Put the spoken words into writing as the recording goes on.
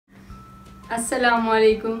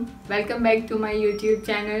अस्सलामुअलैकुम, welcome back to my YouTube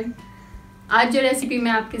channel. आज जो रेसिपी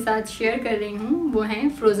मैं आपके साथ शेयर कर रही हूँ वो हैं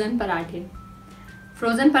फ्रोज़न पराठे।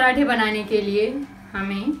 फ्रोज़न पराठे बनाने के लिए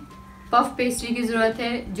हमें पफ पेस्ट्री की ज़रूरत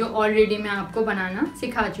है, जो ऑलरेडी मैं आपको बनाना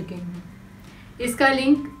सिखा चुकी हूँ। इसका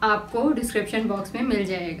लिंक आपको डिस्क्रिप्शन बॉक्स में मिल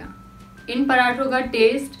जाएगा। इन पराठों का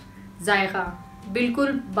टेस्ट, जायका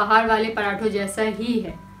बिल्कुल बाहर वाले पराठों जैसा ही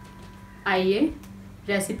है। आइए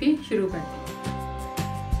रेसिपी शुरू करते हैं।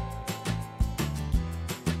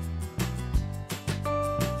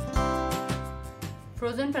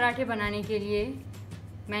 फ्रोज़न पराठे बनाने के लिए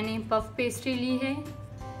मैंने पफ पेस्ट्री ली है।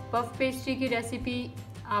 पफ पेस्ट्री की रेसिपी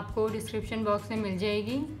आपको डिस्क्रिप्शन बॉक्स में मिल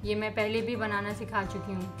जाएगी। ये मैं पहले भी बनाना सिखा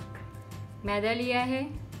चुकी हूँ। मैदा लिया है,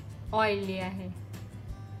 ऑयल लिया है,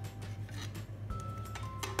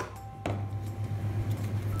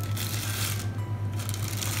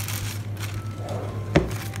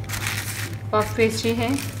 पफ पेस्ट्री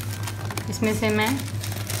है, इसमें से मैं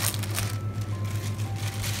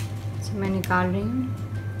निकाल रही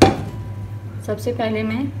हूँ। सबसे पहले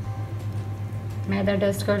मैं मैदा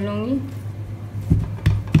डस्ट कर लूँगी।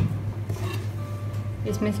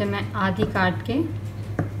 इसमें से मैं आधा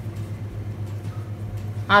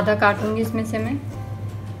काटूँगी। इसमें से मैं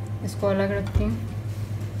इसको अलग रखती हूँ।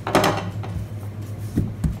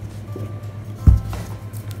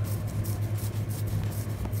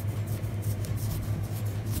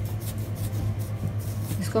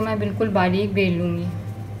 इसको मैं बिल्कुल बारीक बेल लूँगी।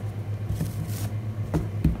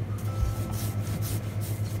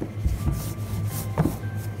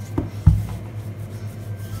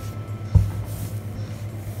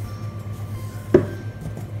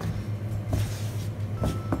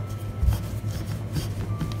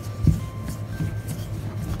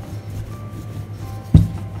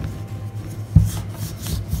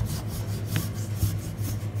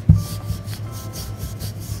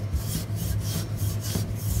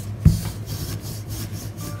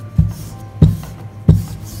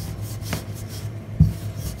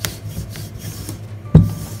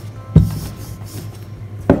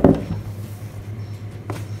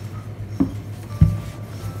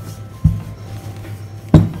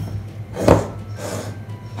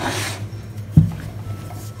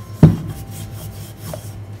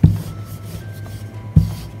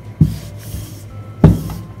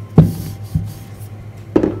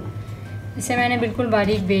 इसे मैंने बिल्कुल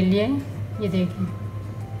बारीक बेल लिया है, ये देखिए।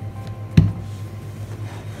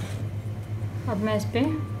 अब मैं इस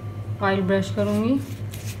पर ऑयल ब्रश करूँगी।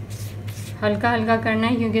 हल्का हल्का करना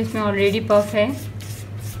है क्योंकि इसमें ऑलरेडी पफ है।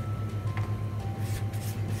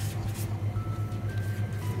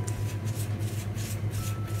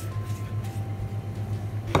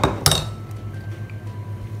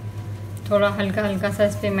 थोड़ा हल्का हल्का सा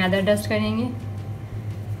इस पर मैदा डस्ट करेंगे।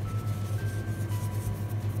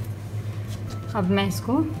 अब मैं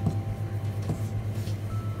इसको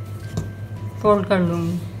फोल्ड कर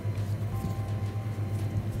लूँगी।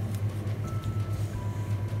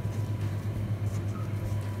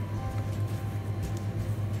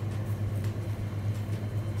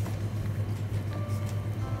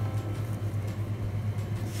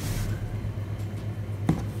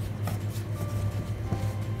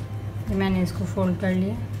 मैंने इसको फोल्ड कर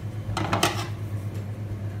लिया।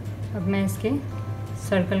 अब मैं इसके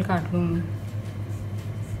सर्कल काट लूँगी।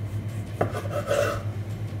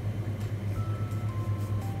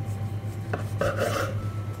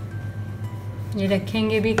 ये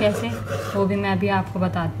रखेंगे भी कैसे वो भी मैं अभी आपको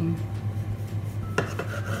बताती हूँ।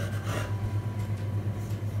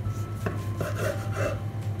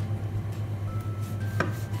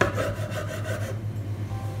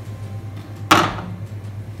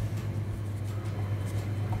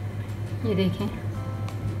 ये देखें,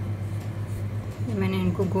 ये मैंने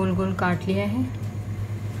इनको गोल गोल काट लिया है।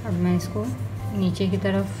 अब मैं इसको नीचे की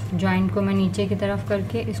तरफ, जॉइंट को मैं नीचे की तरफ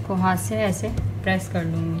करके इसको हाथ से ऐसे प्रेस कर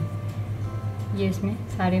लूँगी। ये इसमें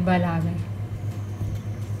सारे बल आ गए,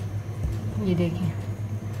 ये देखें।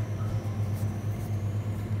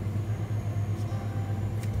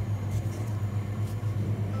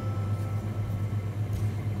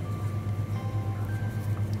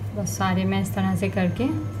 बस सारे मैं इस तरह से करके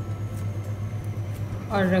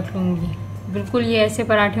और रख लूँगी। बिल्कुल ये ऐसे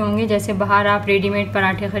पराठे होंगे जैसे बाहर आप रेडीमेड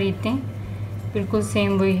पराठे ख़रीदते हैं, बिल्कुल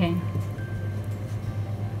सेम वही है।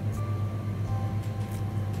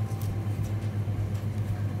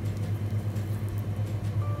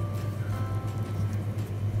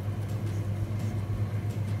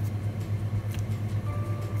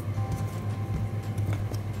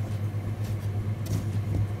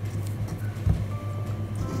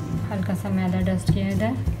 हल्का सा मैदा डस्ट किया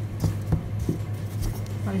इधर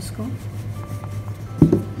और इसको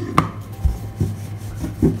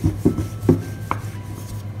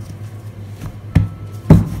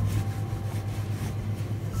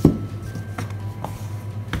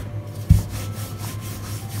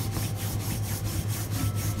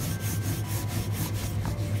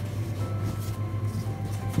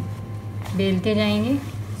बेलते जाएंगे,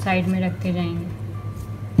 साइड में रखते जाएंगे।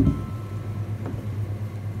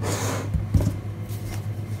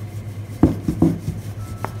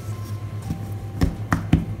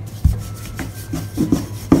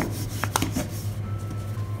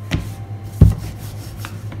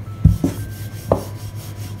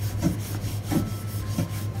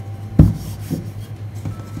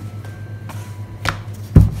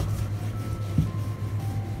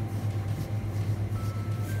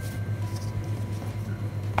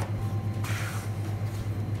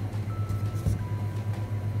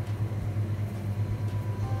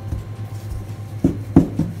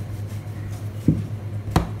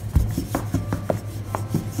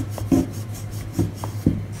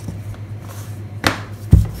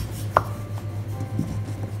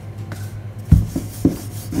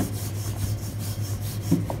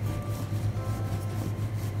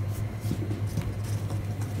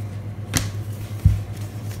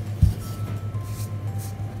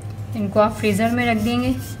 इनको आप फ्रीज़र में रख देंगे।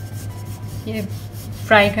 ये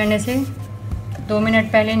फ्राई करने से 2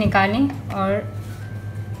 मिनट पहले निकालें और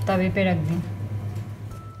तवे पे रख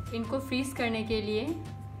दें। इनको फ्रीज़ करने के लिए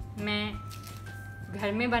मैं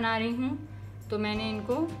घर में बना रही हूँ, तो मैंने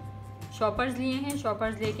इनको शॉपर्स लिए हैं।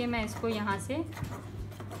 शॉपर्स लेके मैं इसको यहाँ से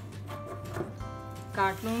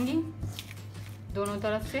काट लूँगी दोनों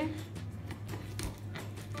तरफ से।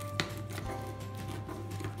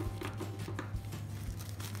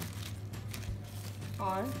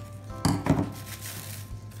 और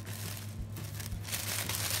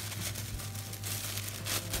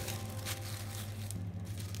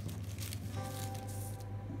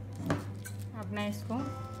अब मैं इसको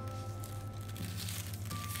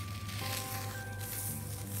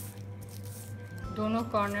दोनों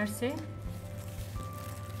कॉर्नर से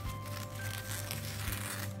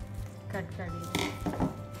कट कर लीजिए।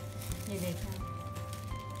 ये देखें,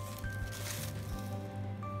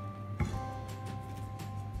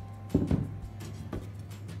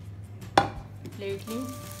 प्लेट ली,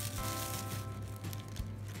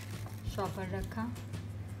 शॉपर रखा,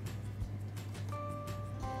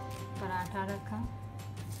 पराठा रखा,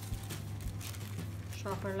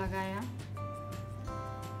 शॉपर लगाया,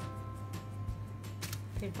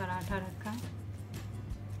 फिर पराठा रखा।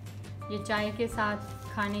 ये चाय के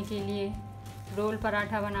साथ खाने के लिए, रोल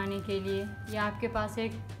पराठा बनाने के लिए, ये आपके पास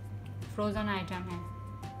एक फ्रोज़न आइटम है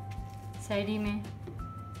सहरी में।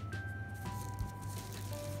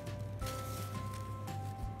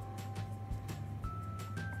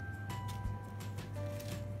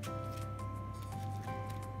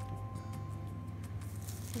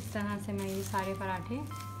 इस तरह से मैं ये सारे पराठे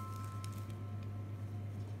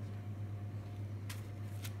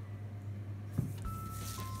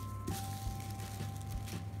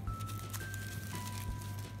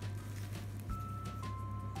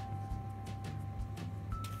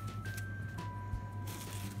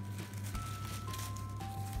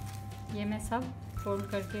ये मैं सब फोल्ड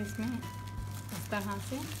करके इसमें इस तरह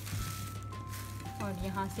से, और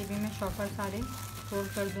यहाँ से भी मैं शॉपर सारे फोल्ड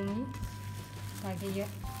कर दूँगी ताकि ये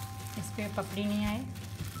इस पर पपड़ी नहीं आए।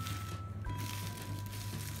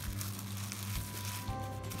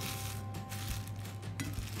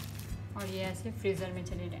 और ये ऐसे फ्रीज़र में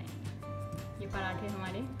चले जाएंगे। ये पराठे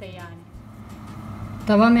हमारे तैयार हैं।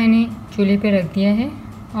 तवा मैंने चूल्हे पे रख दिया है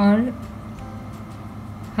और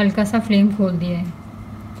हल्का सा फ्लेम खोल दिया है।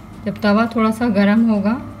 जब तवा थोड़ा सा गर्म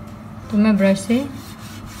होगा तो मैं ब्रश से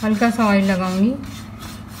हल्का सा ऑयल लगाऊंगी।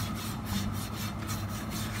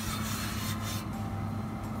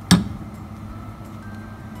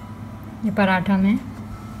 ये पराठा में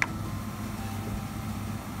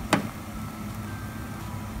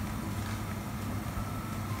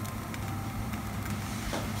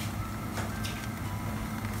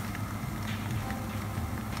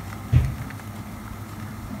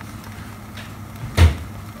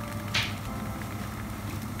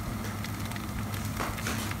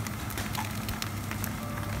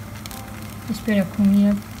इस पे रखूँगी।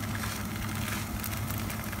 अब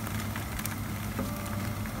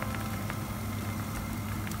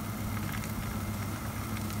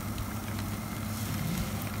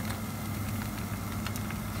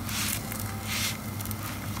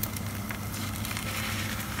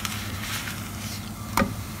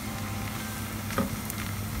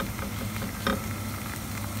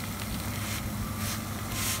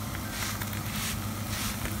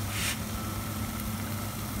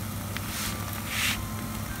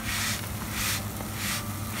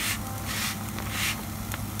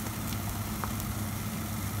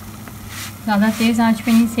ज़्यादा तेज़ आंच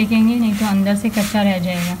पे नहीं सेकेंगे, नहीं तो अंदर से कच्चा रह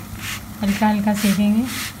जाएगा। हल्का हल्का सेकेंगे।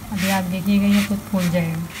 अभी आप देखिएगा ये खुद फूल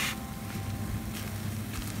जाएगा।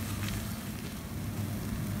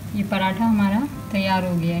 ये पराठा हमारा तैयार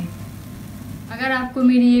हो गया है। अगर आपको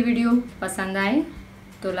मेरी ये वीडियो पसंद आए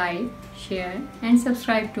तो like, share and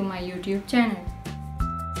subscribe to my YouTube channel.